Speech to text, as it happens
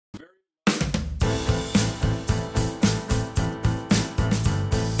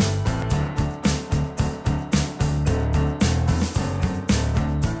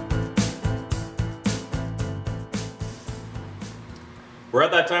We're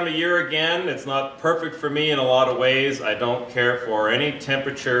at that time of year again. It's not perfect for me in a lot of ways. I don't care for any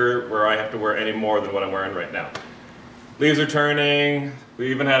temperature where I have to wear any more than what I'm wearing right now. Leaves are turning. We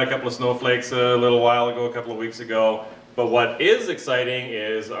even had a couple of snowflakes a little while ago, a couple of weeks ago. But what is exciting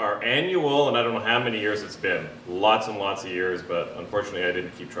is our annual, and I don't know how many years it's been, lots and lots of years, but unfortunately I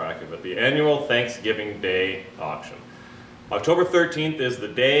didn't keep track of it, the annual Thanksgiving Day auction. October 13th is the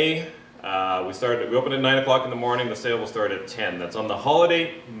day. We open at 9 o'clock in the morning, the sale will start at 10. That's on the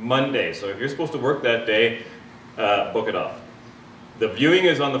holiday Monday, so if you're supposed to work that day, book it off. The viewing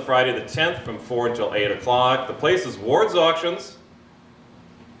is on the Friday the 10th from 4 until 8 o'clock. The place is Ward's Auctions,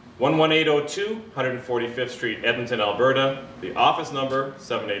 11802 145th Street, Edmonton, Alberta. The office number,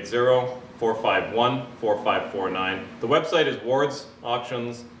 780-451-4549. The website is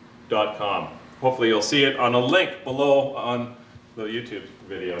wardsauctions.com. Hopefully you'll see it on a link below on the YouTube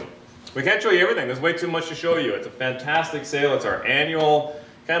video. We can't show you everything. There's way too much to show you. It's a fantastic sale. It's our annual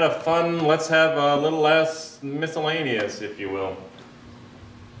kind of fun, let's have a little less miscellaneous, if you will.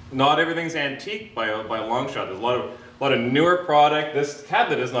 Not everything's antique by a long shot. There's a lot of newer product. This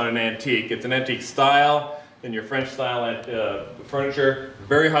cabinet is not an antique. It's an antique style in your French style furniture.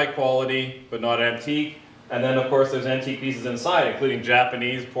 Very high quality, but not antique. And then of course there's antique pieces inside, including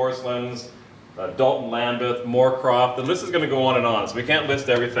Japanese porcelains, Dalton Lambeth, Moorcroft. The list is going to go on and on, so we can't list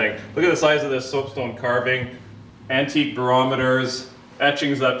everything. Look at the size of this soapstone carving, antique barometers,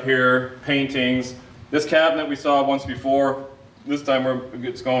 etchings up here, paintings. This cabinet we saw once before. This time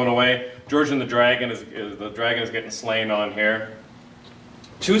it's going away. George and the Dragon is getting slain on here.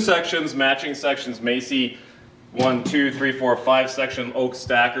 Two sections, matching sections, Macy 1, 2, 3, 4, 5 section oak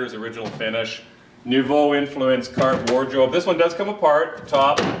stackers, original finish. Nouveau influence carved wardrobe. This one does come apart,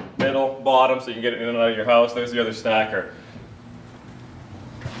 top, middle, bottom, so you can get it in and out of your house. There's the other stacker.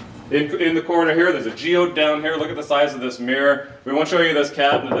 In the corner here, there's a geode down here. Look at the size of this mirror. We won't show you this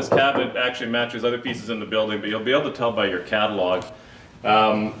cabinet. This cabinet actually matches other pieces in the building, but you'll be able to tell by your catalog.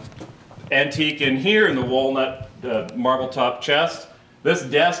 Antique in here in the walnut marble top chest. This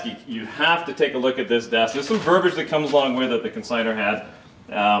desk, you have to take a look at this desk. There's some verbiage that comes along with it the consignor had.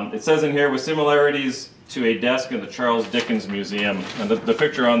 It says in here, with similarities to a desk in the Charles Dickens Museum, and the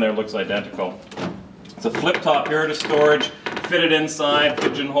picture on there looks identical. It's a flip-top heritage storage, fitted inside,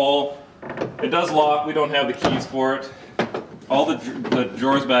 pigeonhole. It does lock, we don't have the keys for it. All the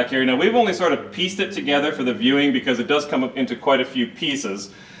drawers back here. Now we've only sort of pieced it together for the viewing because it does come up into quite a few pieces,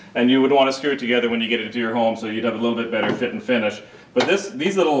 and you would want to screw it together when you get it into your home so you'd have a little bit better fit and finish. But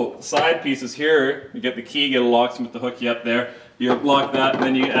these little side pieces here, you get the key, get a locksmith to hook you up there. You lock that, and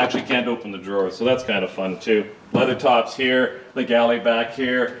then you actually can't open the drawers, so that's kind of fun too. Leather tops here, the galley back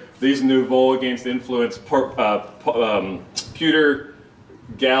here. These Nouveau against influence pewter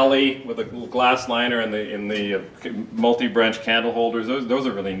galley with a little glass liner in the multi-branch candle holders. Those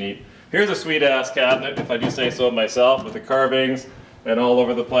are really neat. Here's a sweet ass cabinet, if I do say so myself, with the carvings and all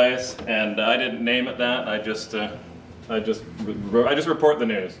over the place. And I didn't name it that. I just report the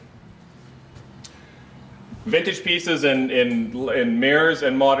news. Vintage pieces in mirrors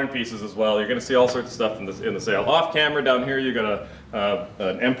and modern pieces as well. You're going to see all sorts of stuff in the sale. Off camera down here, you're going to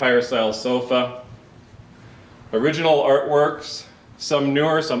an Empire style sofa. Original artworks, some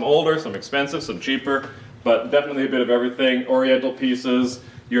newer, some older, some expensive, some cheaper, but definitely a bit of everything. Oriental pieces,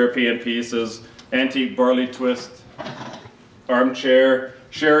 European pieces, antique barley twist, armchair,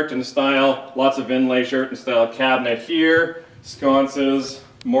 Sheraton style, lots of inlay Sheraton style cabinet here, sconces,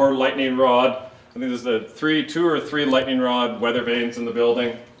 more lightning rod. I think there's two or three lightning rod weather vanes in the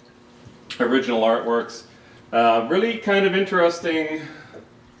building. Original artworks. Really kind of interesting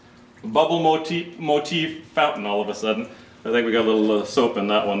bubble motif fountain all of a sudden. I think we got a little soap in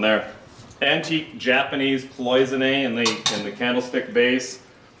that one there. Antique Japanese cloisonne in the candlestick base.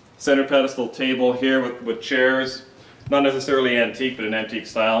 Center pedestal table here with chairs. Not necessarily antique, but an antique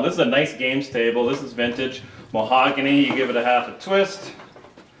style. This is a nice games table. This is vintage. Mahogany, you give it a half a twist.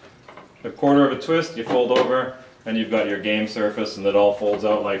 A quarter of a twist, you fold over, and you've got your game surface, and it all folds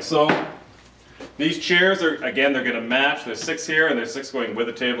out like so. These chairs are, again, they're going to match. There's 6 here, and there's 6 going with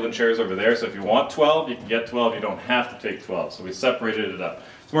the table and chairs over there. So if you want 12, you can get 12. You don't have to take 12. So we separated it up.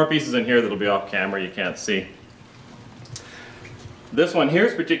 Some more pieces in here that'll be off camera you can't see. This one here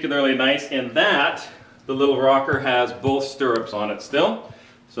is particularly nice in that the little rocker has both stirrups on it still.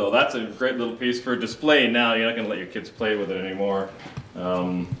 So that's a great little piece for display now. You're not going to let your kids play with it anymore,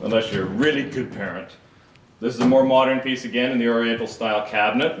 unless you're a really good parent. This is a more modern piece again in the Oriental style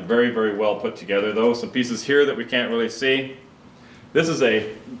cabinet. Very, very well put together though. Some pieces here that we can't really see. This is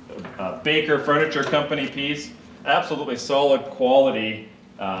a Baker Furniture Company piece. Absolutely solid quality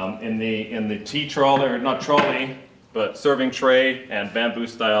in the T-trolley, or not trolley, but serving tray and bamboo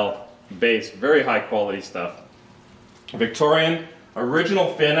style base. Very high quality stuff. Victorian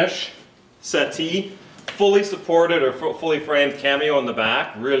original finish settee, fully supported or fully framed cameo on the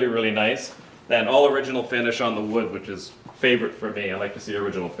back. Really, really nice. And all original finish on the wood, which is favorite for me. I like to see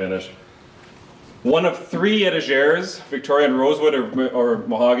original finish. One of 3 etagères, Victorian rosewood or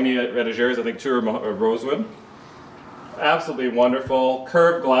mahogany etagères. I think 2 are rosewood. Absolutely wonderful.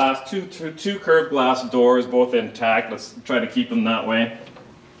 Curved glass, two curved glass doors, both intact. Let's try to keep them that way.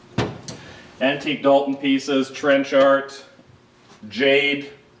 Antique Dalton pieces, trench art,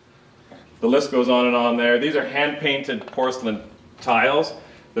 jade. The list goes on and on there. These are hand-painted porcelain tiles.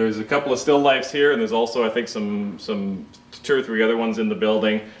 There's a couple of still lifes here, and there's also, I think, some 2 or 3 other ones in the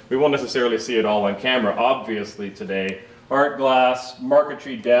building. We won't necessarily see it all on camera, obviously, today. Art glass,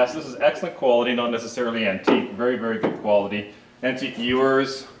 marquetry desk. This is excellent quality, not necessarily antique. Very, very good quality. Antique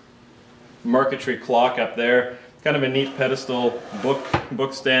ewers, marquetry clock up there. Kind of a neat pedestal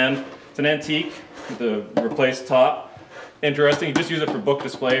book stand. It's an antique with the replaced top. Interesting. You just use it for book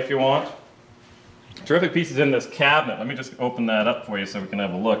display if you want. Terrific pieces in this cabinet. Let me just open that up for you so we can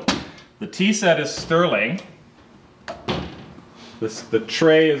have a look. The tea set is sterling. The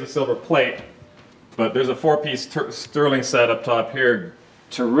tray is a silver plate, but there's a 4-piece sterling set up top here.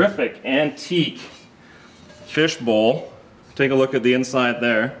 Terrific antique fish bowl. Take a look at the inside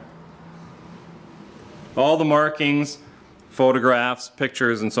there. All the markings, photographs,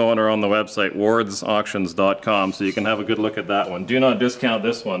 pictures, and so on are on the website, wardsauctions.com, so you can have a good look at that one. Do not discount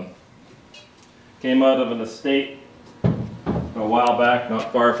this one. Came out of an estate a while back,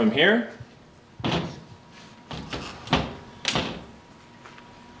 not far from here.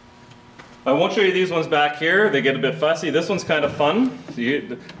 I won't show you these ones back here. They get a bit fussy. This one's kind of fun.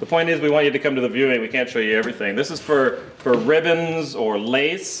 The point is we want you to come to the viewing. We can't show you everything. This is for ribbons or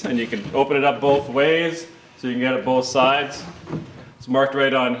lace, and you can open it up both ways so you can get it both sides. It's marked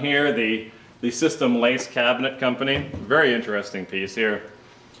right on here, the System Lace Cabinet Company. Very interesting piece here.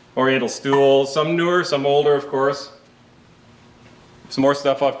 Oriental stools, some newer, some older, of course. Some more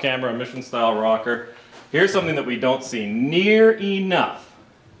stuff off camera, a mission style rocker. Here's something that we don't see near enough.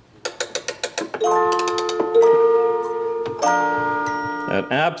 An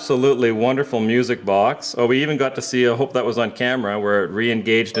absolutely wonderful music box. Oh, we even got to see, I hope that was on camera, where it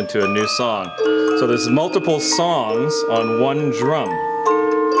re-engaged into a new song. So there's multiple songs on one drum.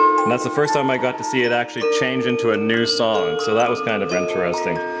 And that's the first time I got to see it actually change into a new song. So that was kind of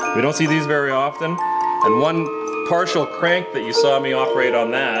interesting. We don't see these very often. And one partial crank that you saw me operate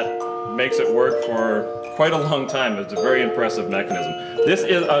on that makes it work for quite a long time. It's a very impressive mechanism. This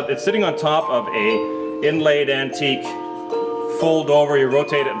is, it's sitting on top of a inlaid antique fold over, you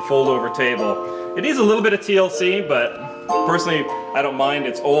rotate it and fold over table. It needs a little bit of TLC, but personally I don't mind.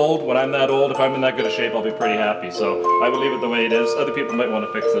 It's old. When I'm that old, if I'm in that good a shape, I'll be pretty happy. So I would leave it the way it is. Other people might want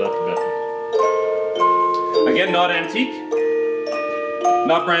to fix it up a bit. Again, not antique,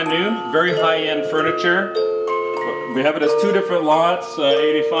 not brand new, very high-end furniture. We have it as 2 different lots,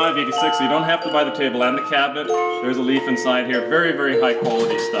 85, 86, so you don't have to buy the table and the cabinet. There's a leaf inside here. Very, very high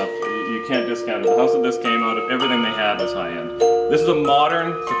quality stuff. You can't discount it. The house that this came out of, everything they had was high end. This is a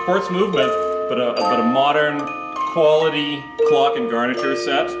modern, it's a quartz movement, but a modern quality clock and garniture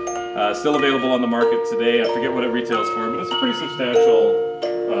set. Still available on the market today. I forget what it retails for, but it's a pretty substantial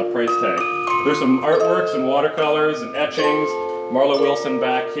price tag. There's some artworks and watercolors and etchings. Marla Wilson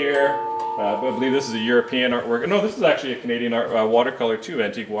back here. I believe this is a European artwork. No, this is actually a Canadian watercolor too,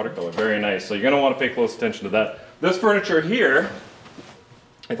 antique watercolor. Very nice. So you're going to want to pay close attention to that. This furniture here,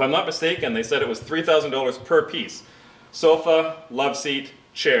 if I'm not mistaken, they said it was $3,000 per piece. Sofa, love seat,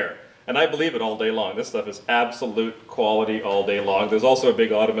 chair. And I believe it all day long. This stuff is absolute quality all day long. There's also a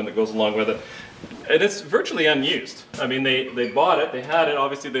big ottoman that goes along with it. And it's virtually unused. I mean, they bought it, they had it,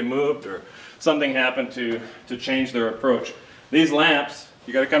 obviously they moved or something happened to change their approach. These lamps,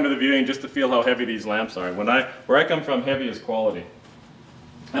 you got to come to the viewing just to feel how heavy these lamps are. Where I come from, heavy is quality.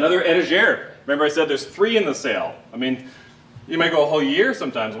 Another etagere. Remember I said there's 3 in the sale. I mean, you might go a whole year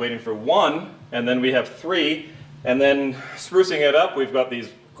sometimes waiting for 1, and then we have 3. And then sprucing it up, we've got these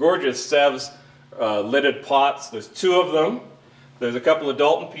gorgeous Sevres lidded pots. There's 2 of them. There's a couple of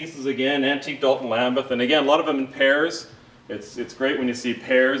Dalton pieces again, antique Dalton Lambeth, and again, a lot of them in pairs. It's great when you see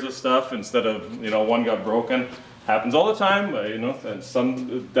pairs of stuff instead of, one got broken. Happens all the time, and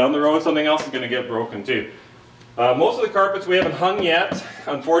some down the road something else is going to get broken too. Most of the carpets we haven't hung yet.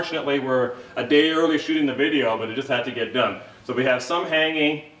 Unfortunately, we're a day early shooting the video, but it just had to get done. So we have some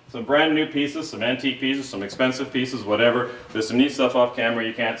hanging, some brand new pieces, some antique pieces, some expensive pieces, whatever. There's some neat stuff off camera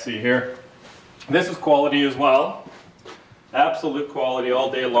you can't see here. This is quality as well. Absolute quality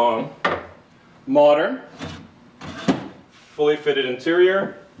all day long. Modern. fully fitted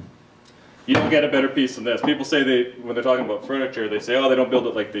interior. You don't get a better piece than this. People say when they're talking about furniture, they say, oh, they don't build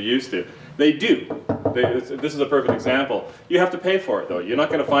it like they used to. They do. This is a perfect example. You have to pay for it though. You're not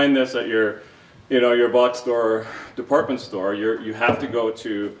going to find this at your, your box store, department store. You have to go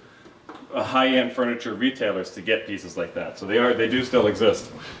to a high-end furniture retailers to get pieces like that. So they do still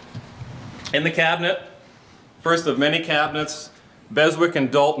exist. In the cabinet, first of many cabinets, Beswick and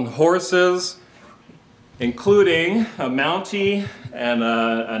Dalton horses, including a Mountie and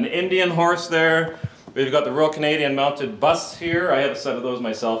an Indian horse there. We've got the Royal Canadian mounted busts here. I have a set of those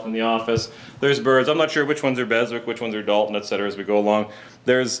myself in the office. There's birds. I'm not sure which ones are Beswick, which ones are Dalton, etc. as we go along.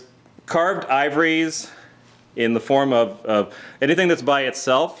 There's carved ivories in the form of anything that's by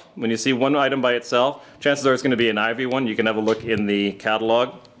itself. When you see one item by itself, chances are it's going to be an ivory one. You can have a look in the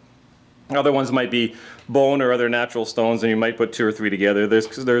catalog. Other ones might be bone or other natural stones, and you might put 2 or 3 together.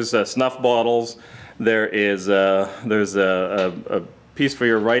 There's snuff bottles. There's a piece for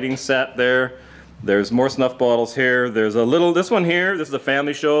your writing set there. There's more snuff bottles here. There's this one here. This is a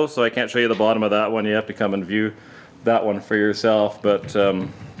family show, so I can't show you the bottom of that one. You have to come and view that one for yourself. But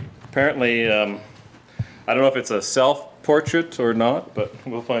apparently, I don't know if it's a self-portrait or not, but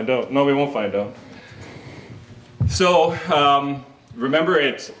we'll find out. No, we won't find out. So remember,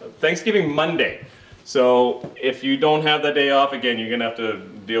 it's Thanksgiving Monday. So if you don't have that day off, again, you're gonna have to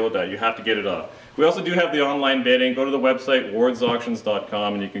deal with that. You have to get it off. We also do have the online bidding. Go to the website,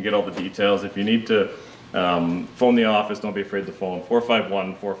 wardsauctions.com, and you can get all the details. If you need to phone the office, don't be afraid to phone,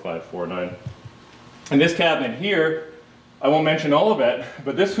 451-4549. And this cabinet here, I won't mention all of it,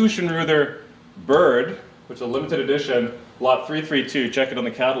 but this Huschenruther bird, which is a limited edition, lot 332, check it on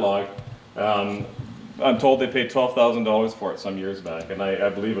the catalog. I'm told they paid $12,000 for it some years back, and I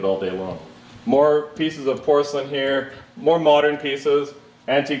believe it all day long. More pieces of porcelain here, more modern pieces,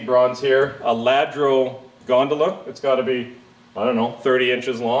 antique bronze here, a Ladro gondola. It's got to be, I don't know, 30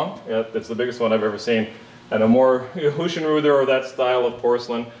 inches long. Yeah, it's the biggest one I've ever seen. And a more Huschenruther or that style of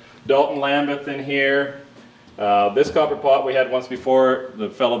porcelain. Dalton Lambeth in here. This copper pot we had once before.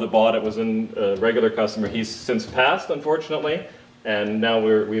 The fellow that bought it was a regular customer. He's since passed, unfortunately, and now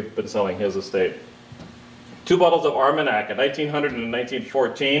we've been selling his estate. 2 bottles of Armagnac, a 1900 and a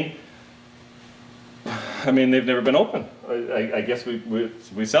 1914. I mean, they've never been opened. I guess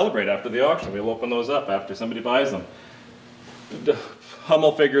we celebrate after the auction. We'll open those up after somebody buys them.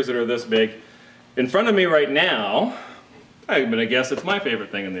 Hummel figures that are this big. In front of me right now, I'm going to guess it's my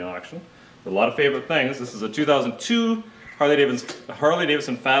favorite thing in the auction. A lot of favorite things. This is a 2002 Harley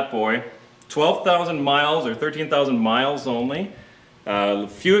Davidson Fat Boy. 12,000 miles or 13,000 miles only. A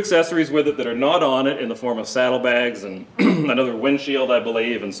few accessories with it that are not on it in the form of saddlebags and another windshield, I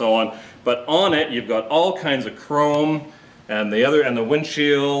believe, and so on. But on it, you've got all kinds of chrome and the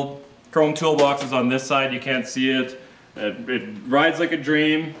windshield, chrome toolboxes on this side. You can't see it. It rides like a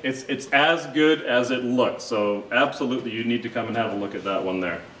dream. It's as good as it looks. So absolutely, you need to come and have a look at that one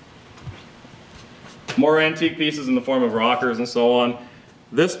there. More antique pieces in the form of rockers and so on.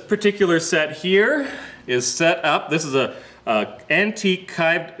 This particular set here is set up. This is a antique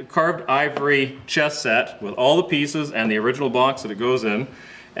carved ivory chess set with all the pieces and the original box that it goes in.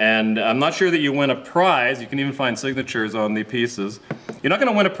 And I'm not sure that you win a prize. You can even find signatures on the pieces. You're not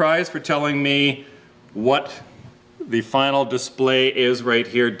going to win a prize for telling me what the final display is right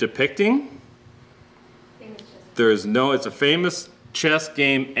here depicting. It's a famous chess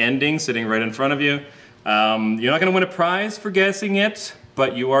game ending sitting right in front of you. You're not going to win a prize for guessing it,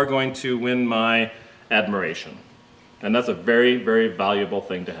 but you are going to win my admiration. And that's a very, very valuable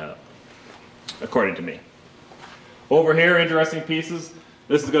thing to have, according to me. Over here, interesting pieces.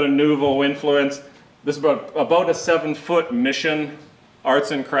 This has got a Nouveau influence. This is about a 7-foot Mission arts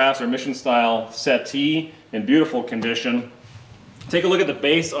and crafts or Mission style settee in beautiful condition. Take a look at the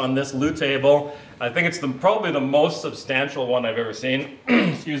base on this loo table. I think it's probably the most substantial one I've ever seen.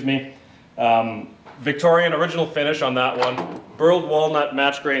 Excuse me. Victorian original finish on that one. Burled walnut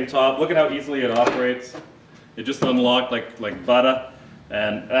match grain top. Look at how easily it operates. It just unlocked like butter,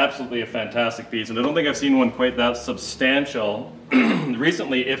 and absolutely a fantastic piece. And I don't think I've seen one quite that substantial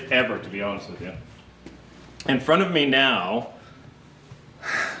recently, if ever, to be honest with you. In front of me now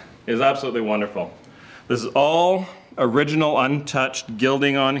is absolutely wonderful. This is all original, untouched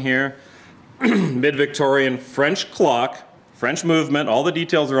gilding on here. Mid-Victorian French clock, French movement. All the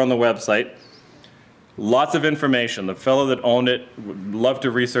details are on the website. Lots of information. The fellow that owned it would love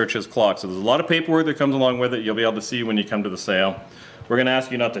to research his clock. So there's a lot of paperwork that comes along with it. You'll be able to see when you come to the sale. We're going to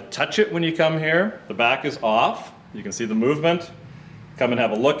ask you not to touch it when you come here. The back is off. You can see the movement. Come and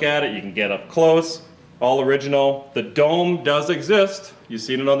have a look at it. You can get up close. All original. The dome does exist. You've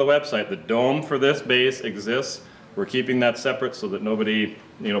seen it on the website. The dome for this base exists. We're keeping that separate so that nobody,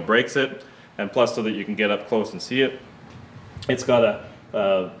 you know, breaks it, and plus so that you can get up close and see it. It's got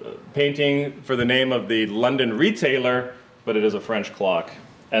a painting for the name of the London retailer, but it is a French clock.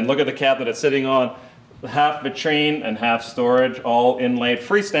 And look at the cabinet it's sitting on, half vitrine and half storage, all inlaid,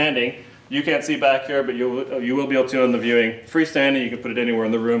 freestanding. You can't see back here, but you will be able to on the viewing. Freestanding, you can put it anywhere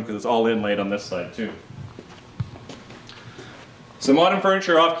in the room because it's all inlaid on this side too. Some modern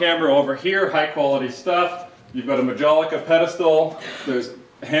furniture off camera over here, high quality stuff. You've got a Majolica pedestal. There's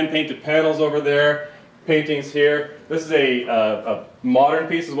hand painted panels over there, paintings here. This is a modern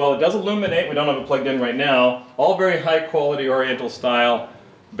piece as well. It does illuminate, we don't have it plugged in right now. All very high quality Oriental style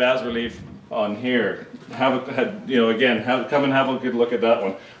bas relief on here. Come and have a good look at that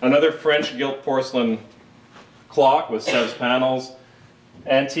one. Another French gilt porcelain clock with Sevres panels.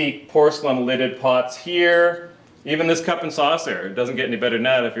 Antique porcelain lidded pots here. Even this cup and saucer. It doesn't get any better than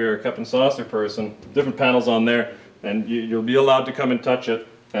that if you're a cup and saucer person. Different panels on there, and you'll be allowed to come and touch it.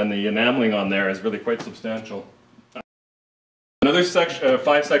 And the enameling on there is really quite substantial. Another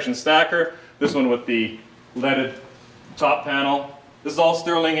 5-section stacker. This one with the leaded top panel. This is all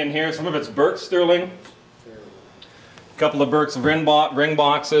sterling in here. Some of it's Burke's sterling. A couple of Burke's ring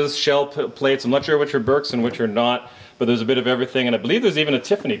boxes, shell plates. I'm not sure which are Burke's and which are not, but there's a bit of everything. And I believe there's even a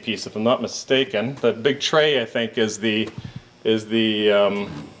Tiffany piece, if I'm not mistaken. That big tray, I think, is the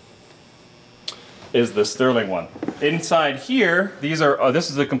sterling one. Inside here, this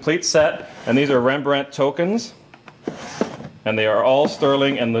is a complete set, and these are Rembrandt tokens, and they are all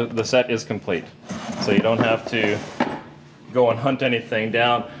sterling, and the set is complete. So you don't have to go and hunt anything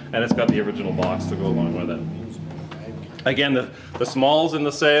down, and it's got the original box to go along with it. Again, the smalls in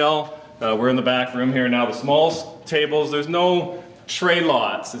the sale. We're in the back room here now. The smalls tables, there's no tray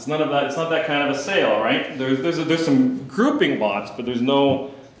lots. It's none of that. It's not that kind of a sale, right? There's some grouping lots, but there's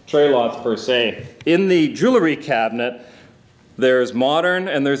no tray lots per se. In the jewelry cabinet, there's modern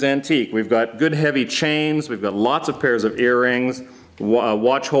and there's antique. We've got good heavy chains. We've got lots of pairs of earrings.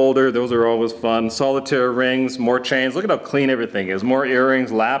 Watch holder, those are always fun. Solitaire rings, more chains. Look at how clean everything is. More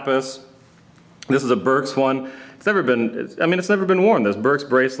earrings, lapis. This is a Burke's one. It's never been worn. There's Burke's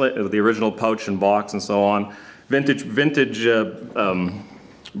bracelet with the original pouch and box and so on. Vintage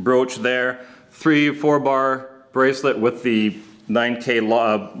brooch there. 3-4 bar bracelet with the 9K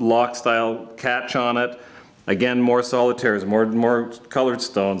lock style catch on it. Again, more solitaires, more colored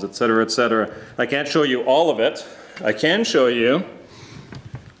stones, etc., etc. I can't show you all of it. I can show you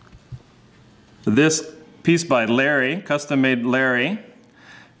this piece by Larry, custom made Larry.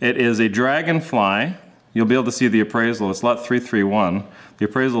 It is a dragonfly. You'll be able to see the appraisal. It's lot 331. The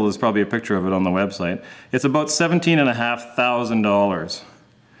appraisal is probably a picture of it on the website. It's about $17,500.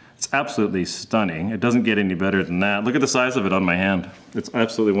 It's absolutely stunning. It doesn't get any better than that. Look at the size of it on my hand. It's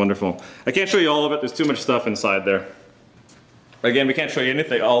absolutely wonderful. I can't show you all of it. There's too much stuff inside there. Again, we can't show you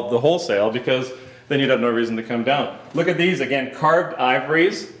anything, the wholesale, because then you'd have no reason to come down. Look at these, again, carved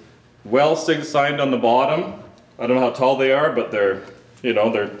ivories, well signed on the bottom. I don't know how tall they are, but they're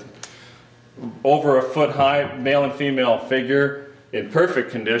over a foot high, male and female figure in perfect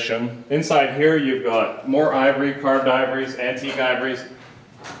condition. Inside here you've got more ivory, carved ivories, antique ivories,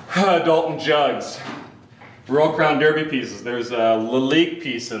 Dalton jugs, Royal Crown Derby pieces. There's a Lalique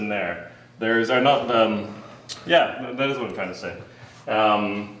piece in there. There's that is what I'm trying to say.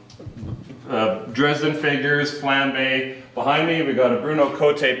 Dresden figures, flambe. Behind me we got a Bruno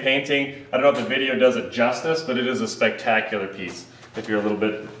Cote painting. I don't know if the video does it justice, but it is a spectacular piece if you're a little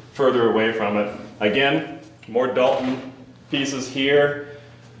bit further away from it. Again, more Dalton pieces here.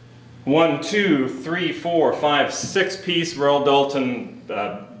 1, 2, 3, 4, 5, 6-piece Royal Dalton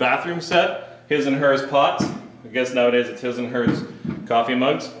bathroom set. His and hers pots. I guess nowadays it's his and hers coffee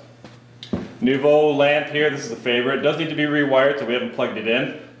mugs. Nouveau lamp here. This is a favorite. It does need to be rewired, so we haven't plugged it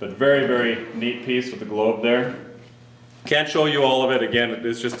in. But very, very neat piece with the globe there. Can't show you all of it. Again,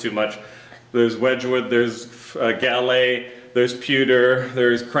 it's just too much. There's Wedgwood, there's Gallet, there's pewter,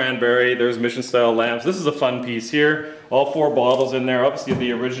 there's cranberry, there's mission style lamps. This is a fun piece here. All 4 bottles in there, obviously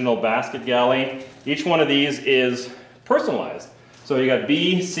the original basket galley. Each one of these is personalized. So you got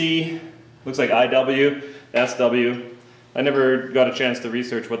B, C, looks like IW, SW. I never got a chance to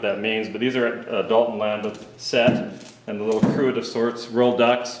research what that means, but these are Dalton Lambeth set, and the little cruet of sorts, rolled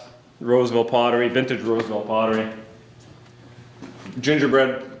ducks, Roseville pottery, vintage Roseville pottery,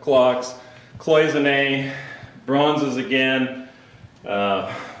 gingerbread clocks, cloisonne, bronzes again,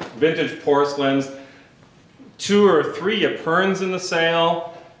 vintage porcelains, 2 or 3 Eperns in the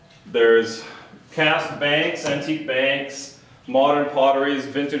sale. There's cast banks, antique banks, modern potteries,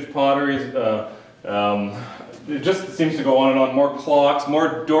 vintage potteries, It just seems to go on and on. More clocks,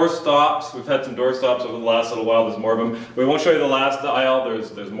 more door stops. We've had some door stops over the last little while. There's more of them. We won't show you the last aisle.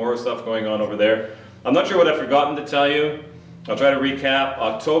 There's more stuff going on over there. I'm not sure what I've forgotten to tell you. I'll try to recap.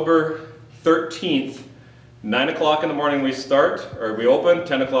 October 13th, 9 o'clock in the morning we start, or we open,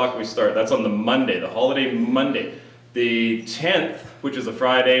 10 o'clock we start. That's on the Monday, the holiday Monday. The 10th, which is a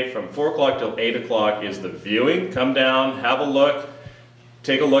Friday, from 4 o'clock till 8 o'clock is the viewing. Come down, have a look.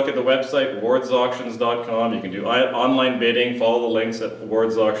 Take a look at the website, wardsauctions.com. You can do online bidding, follow the links at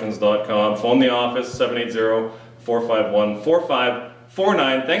wardsauctions.com. Phone the office,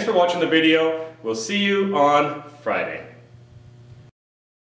 780-451-4549. Thanks for watching the video. We'll see you on Friday.